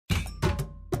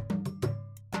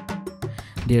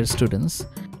Dear students,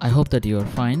 I hope that you are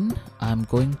fine. I'm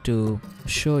going to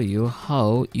show you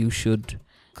how you should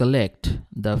collect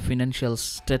the financial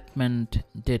statement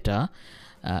data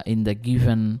in the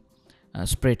given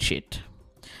spreadsheet.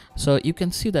 So you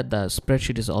can see that the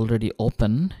spreadsheet is already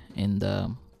open in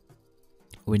the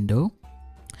window.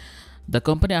 The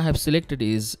company I have selected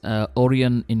is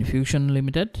Orion Infusion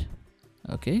Limited.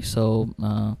 Okay, so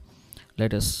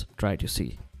let us try to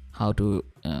see how to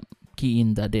key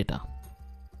in the data.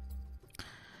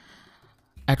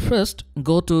 At first,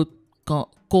 go to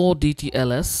Core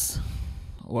DTLS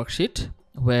worksheet,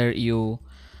 where you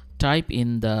type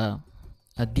in the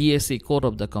DSC code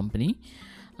of the company.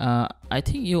 I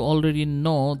think you already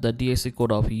know the DSC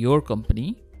code of your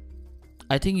company.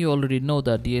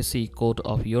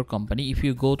 If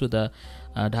you go to the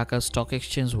Dhaka Stock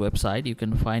Exchange website, you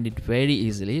can find it very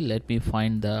easily. Let me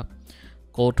find the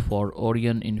code for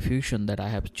Orion Infusion that I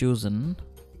have chosen.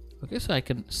 Okay, so I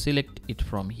can select it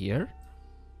from here,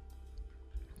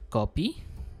 copy,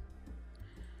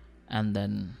 and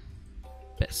then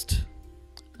paste.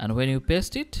 And when you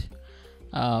paste it,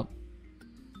 paste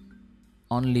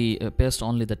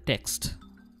only the text.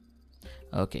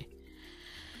 Okay,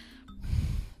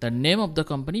 the name of the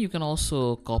company, you can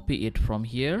also copy it from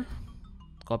here,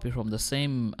 copy from the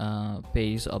same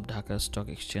page of Dhaka Stock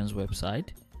Exchange website,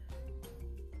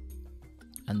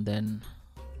 and then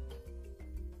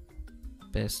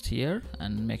paste here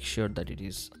and make sure that it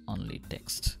is only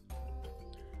text.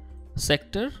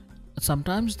 Sector,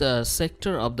 sometimes the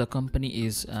sector of the company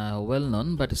is well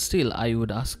known, but still I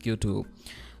would ask you to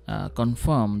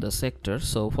confirm the sector.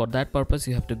 So for that purpose,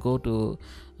 you have to go to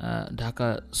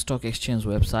Dhaka Stock Exchange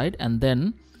website, and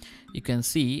then you can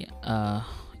see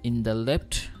in the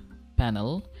left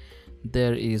panel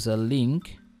there is a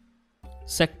link,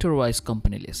 sector wise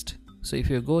company list. So if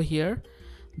you go here,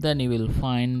 then you will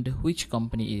find which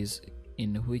company is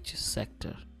in which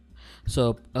sector.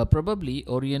 So probably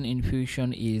Orion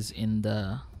Infusion is in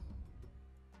the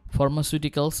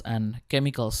pharmaceuticals and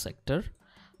chemicals sector.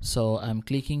 So I'm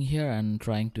clicking here and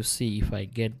trying to see if I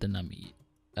get the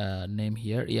name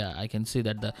here. Yeah, I can see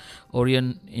that the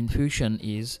Orion Infusion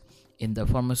is in the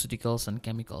pharmaceuticals and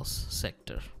chemicals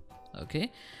sector.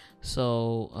 Okay,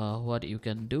 so what you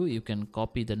can do, you can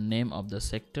copy the name of the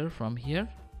sector from here,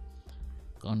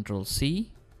 Control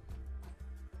C,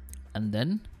 and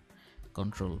then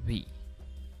Control V.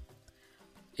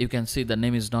 You can see the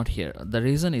name is not here. The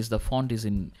reason is the font is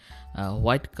in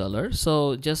white color,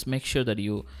 so just make sure that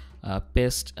you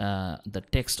paste the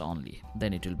text only,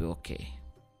 then it will be okay.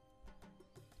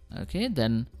 Okay,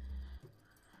 then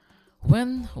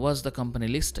when was the company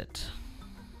listed?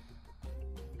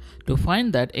 To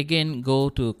find that, again go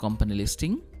to company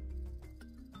listing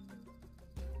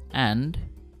and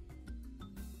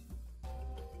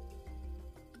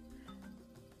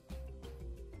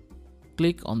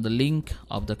click on the link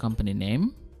of the company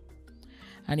name,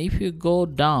 and if you go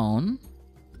down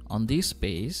on this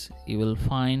page, you will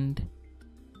find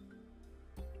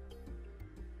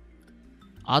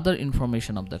other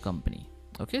information of the company.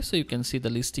 Okay, so you can see the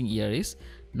listing year is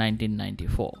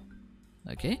 1994.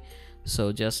 Okay,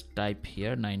 so just type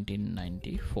here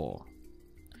 1994.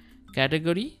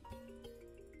 Category,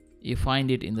 you find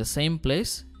it in the same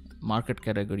place, market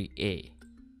category A.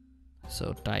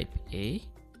 So type A.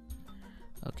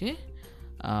 Okay,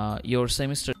 your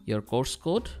semester, your course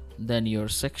code, then your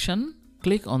section.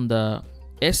 Click on the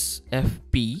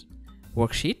SFP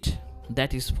worksheet.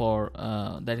 That is for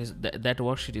that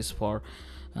worksheet is for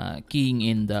keying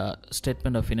in the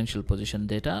statement of financial position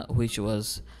data, which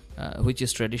is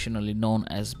traditionally known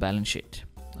as balance sheet.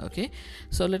 Okay,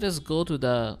 so let us go to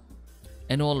the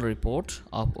annual report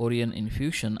of Orion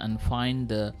Infusion and find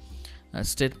the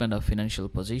statement of financial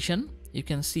position. You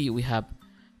can see we have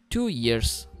 2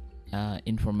 years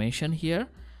information here,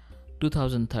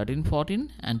 2013-14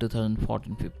 and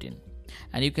 2014-15,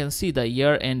 and you can see the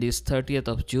year end is 30th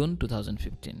of June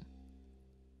 2015.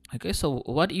 Okay, so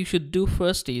what you should do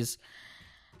first is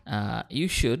you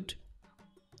should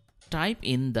type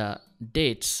in the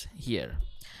dates here.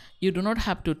 You do not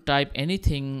have to type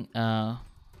anything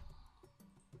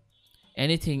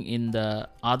in the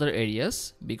other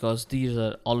areas, because these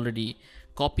are already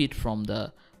copied from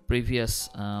the previous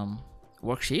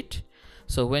worksheet.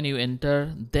 So when you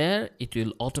enter there, it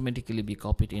will automatically be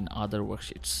copied in other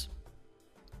worksheets.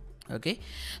 Okay,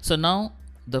 so now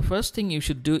the first thing you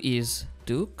should do is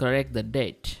to correct the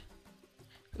date.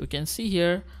 You can see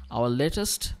here our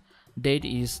latest date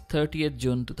is 30th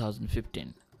June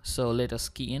 2015. So let us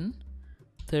key in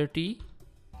 30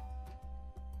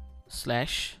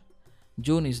 /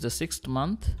 June is the 6th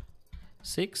month,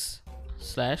 6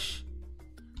 /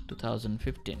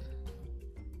 2015.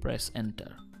 Press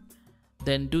enter.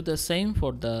 Then do the same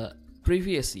for the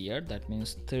previous year, that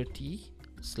means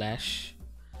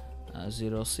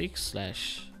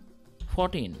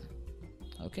 30/06/14.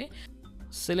 Okay,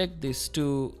 select these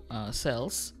two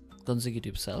cells,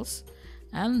 consecutive cells,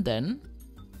 and then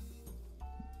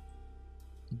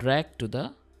drag to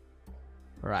the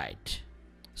right.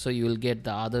 So you will get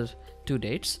the other two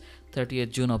dates,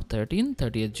 30th June of 13,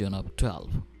 30th June of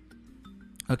 12.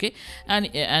 Okay,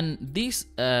 and these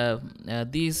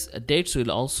dates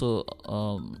will also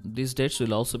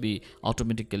be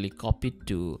automatically copied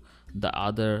to the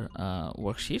other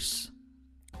worksheets.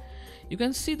 You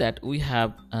can see that we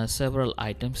have several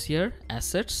items here: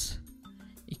 assets,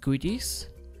 equities,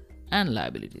 and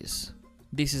liabilities.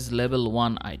 This is level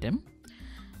 1 item.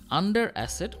 Under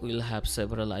asset we will have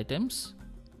several items,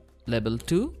 level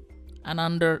 2, and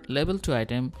under level 2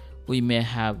 item we may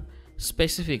have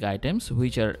specific items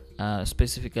which are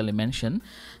specifically mentioned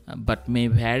but may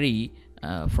vary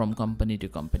from company to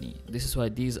company. This is why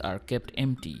these are kept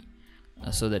empty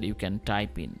so that you can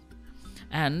type in.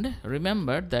 And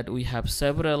remember that we have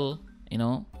several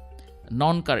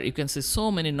non-current, you can see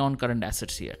so many non-current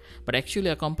assets here, but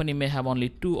actually a company may have only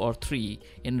 2 or 3.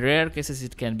 In rare cases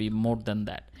it can be more than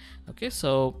that. Okay,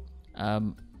 so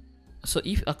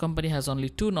if a company has only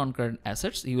 2 non-current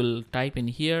assets, you will type in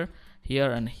here,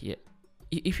 here, and here.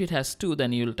 If it has 2,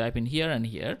 then you will type in here and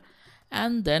here,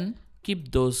 and then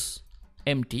keep those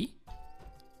empty.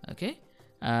 Okay,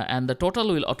 and the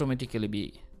total will automatically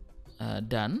be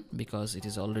done because it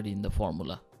is already in the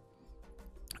formula.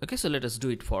 Okay, so let us do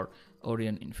it for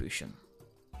Orion Infusion.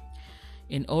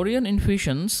 In Orion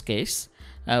Infusion's case,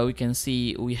 we can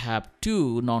see we have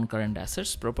 2 non-current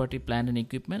assets: property, plant and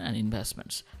equipment, and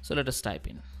investments. So let us type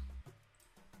in.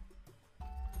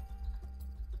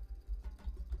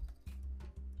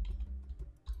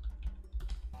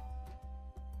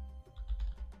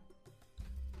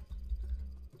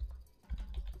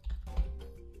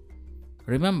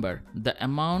 Remember, the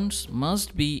amounts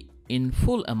must be in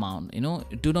full amount.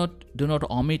 Do not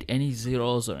omit any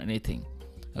zeros or anything.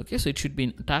 Okay, so it should be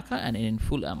in taka and in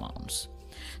full amounts.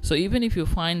 So even if you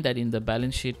find that in the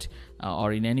balance sheet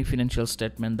or in any financial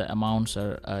statement the amounts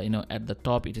are at the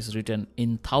top it is written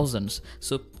in thousands,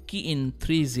 so key in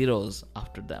 3 zeros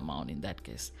after the amount in that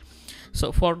case.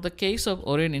 So for the case of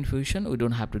Orion Infusion we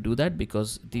don't have to do that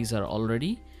because these are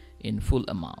already in full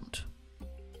amount.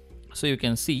 So you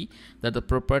can see that the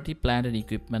property, plant and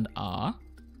equipment are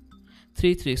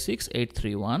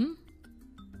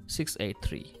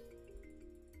 336,831,683.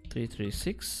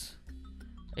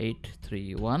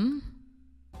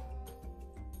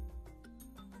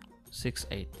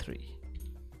 336,831,683.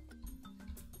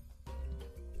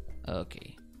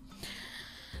 Okay.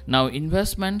 Now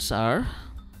investments are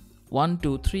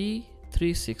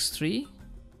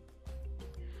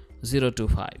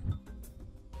 123,363,025.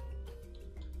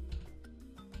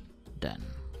 Done.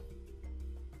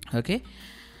 Okay,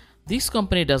 this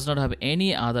company does not have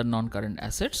any other non-current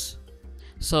assets,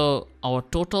 so our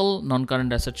total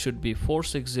non-current assets should be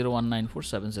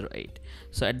 460194708.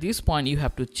 So at this point you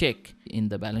have to check in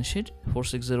the balance sheet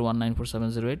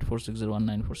 460194708,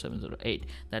 460194708.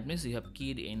 That means you have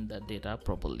keyed in the data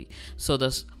properly. So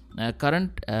this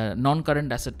current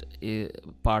non-current asset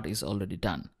part is already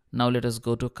done. Now let us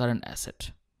go to current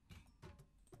asset.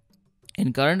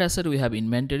 In current asset we have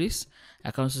inventories,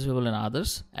 accounts receivable and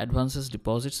others, advances,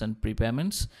 deposits and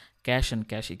prepayments, cash and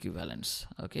cash equivalents.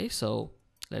 Okay, so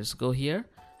let's go here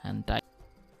and type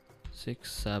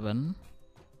 67.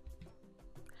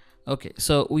 Okay,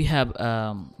 so we have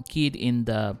keyed in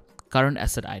the current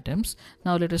asset items.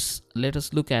 Now let us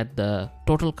look at the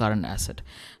total current asset,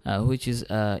 which is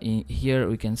in here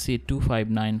we can see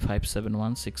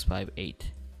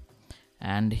 259,571,658.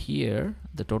 And here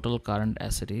the total current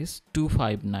asset is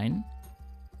 259.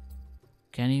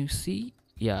 Can you see?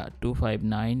 Yeah,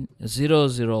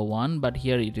 259,001, but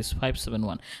here it is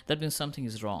 571. That means something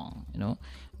is wrong.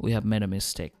 We have made a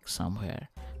mistake somewhere.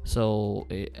 So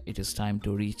it is time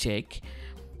to recheck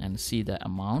and see the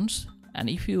amounts. And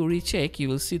if you recheck, you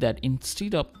will see that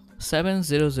instead of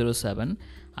 7007,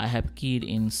 I have keyed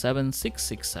in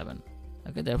 7667.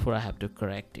 Okay, therefore I have to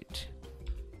correct it.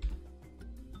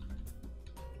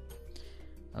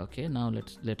 Okay, now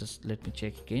let me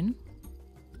check again.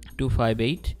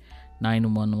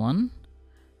 258,911,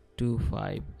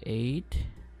 258.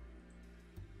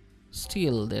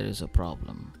 Still there is a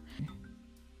problem.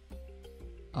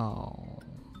 Oh,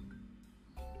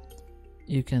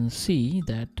 you can see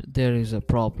that there is a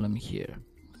problem here.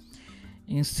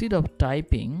 Instead of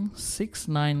typing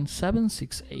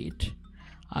 69768,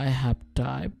 I have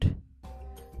typed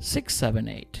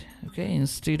 678. Okay,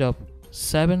 instead of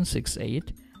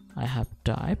 768 I have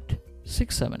typed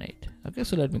 678. Okay,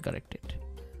 so let me correct it.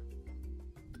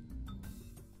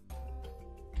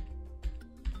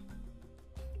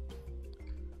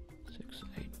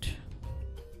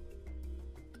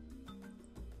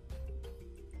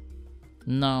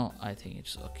 Now I think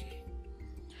it's okay.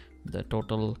 The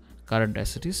total current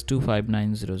asset is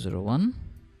 259,001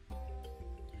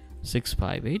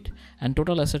 658 and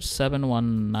total assets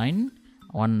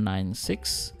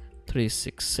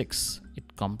 719,196,366.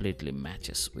 It completely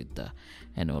matches with the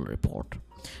annual report.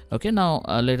 Okay, now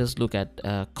let us look at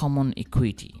common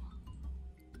equity.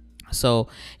 So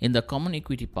in the common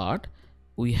equity part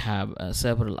we have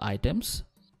several items.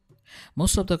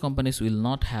 Most of the companies will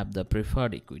not have the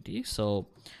preferred equity, so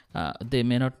they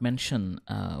may not mention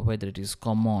whether it is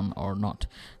common or not.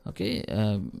 Okay,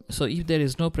 so if there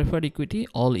is no preferred equity,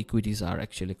 all equities are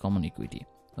actually common equity.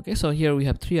 Okay, so here we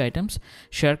have three items: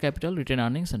 share capital, retained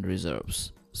earnings, and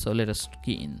reserves. So let us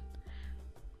key in.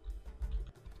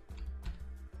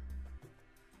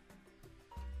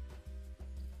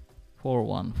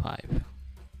 $415.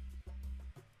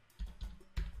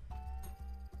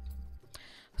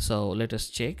 So let us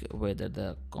check whether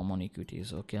the common equity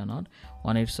is okay or not.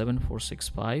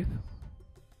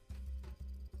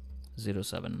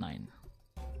 187,465,079.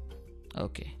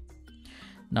 Okay.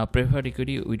 Now preferred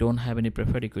equity, we don't have any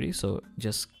preferred equity, so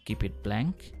just keep it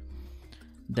blank.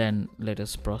 Then let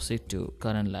us proceed to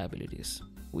current liabilities.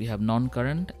 We have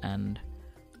non-current and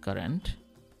current.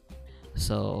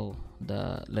 So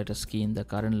let us key in the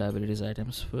current liabilities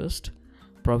items first.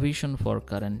 Provision for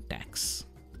current tax.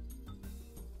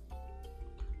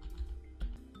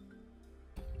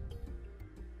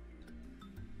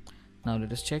 Now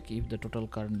let us check if the total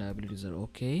current liabilities are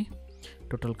okay.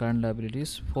 Total current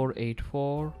liabilities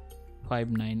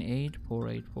 484,598,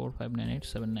 484,598,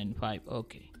 795.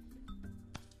 Okay.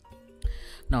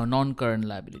 Now non-current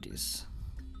liabilities.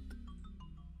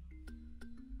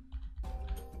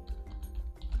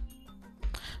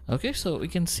 Okay, so we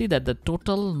can see that the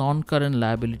total non-current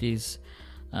liabilities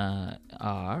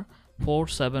are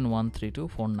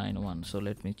 47132,491. So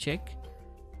let me check.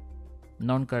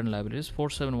 Non-current liabilities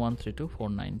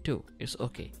 47132,492 is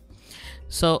okay.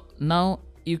 So now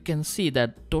you can see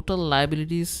that total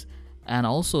liabilities and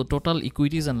also total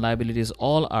equities and liabilities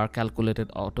all are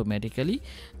calculated automatically.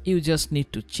 You just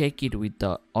need to check it with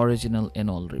the original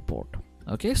annual report.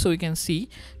 Okay, so you can see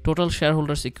total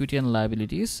shareholders equity and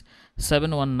liabilities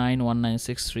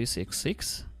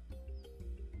 719,196,366,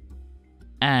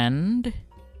 and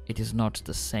it is not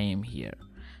the same here.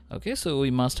 Okay, so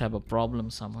we must have a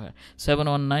problem somewhere.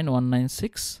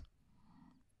 719,196,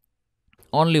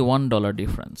 only $1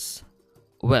 difference.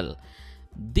 Well,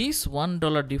 this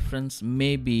 $1 difference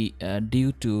may be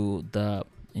due to the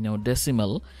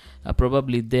decimal.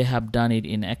 Probably they have done it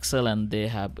in Excel and they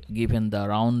have given the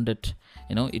rounded,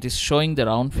 it is showing the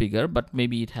round figure, but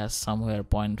maybe it has somewhere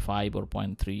 0.5 or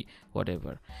 0.3,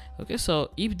 whatever. Okay,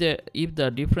 so if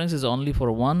the difference is only for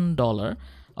 $1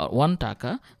 or 1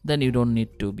 taka, then you don't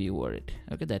need to be worried.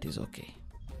 Okay, that is okay.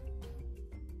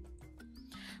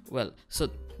 Well, so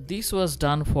this was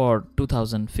done for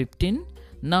 2015.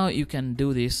 Now you can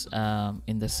do this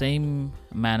in the same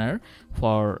manner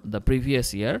for the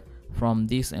previous year from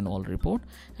this annual report,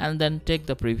 and then take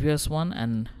the previous one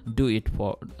and do it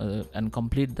for and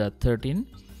complete the 13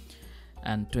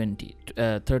 and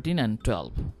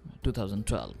 12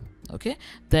 2012. Okay,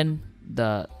 then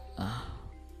the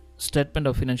statement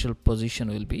of financial position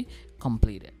will be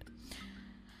completed,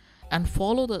 and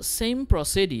follow the same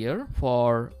procedure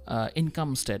for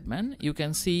income statement. You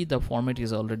can see the format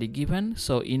is already given.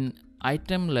 So in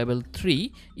item level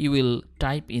 3 you will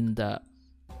type in the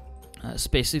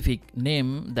specific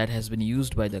name that has been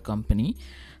used by the company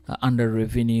under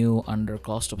revenue, under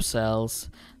cost of sales,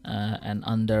 and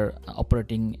under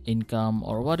operating income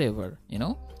or whatever,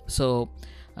 so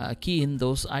key in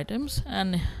those items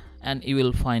and you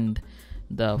will find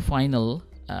the final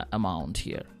amount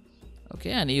here.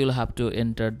 Okay, and you will have to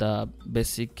enter the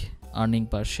basic earning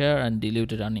per share and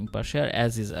diluted earning per share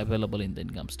as is available in the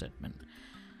income statement.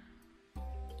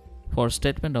 For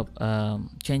statement of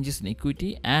changes in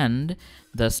equity and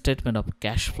the statement of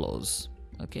cash flows.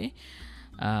 Okay,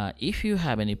 if you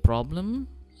have any problem,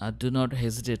 do not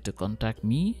hesitate to contact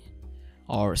me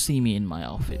or see me in my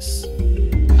office.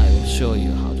 I will show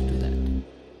you how to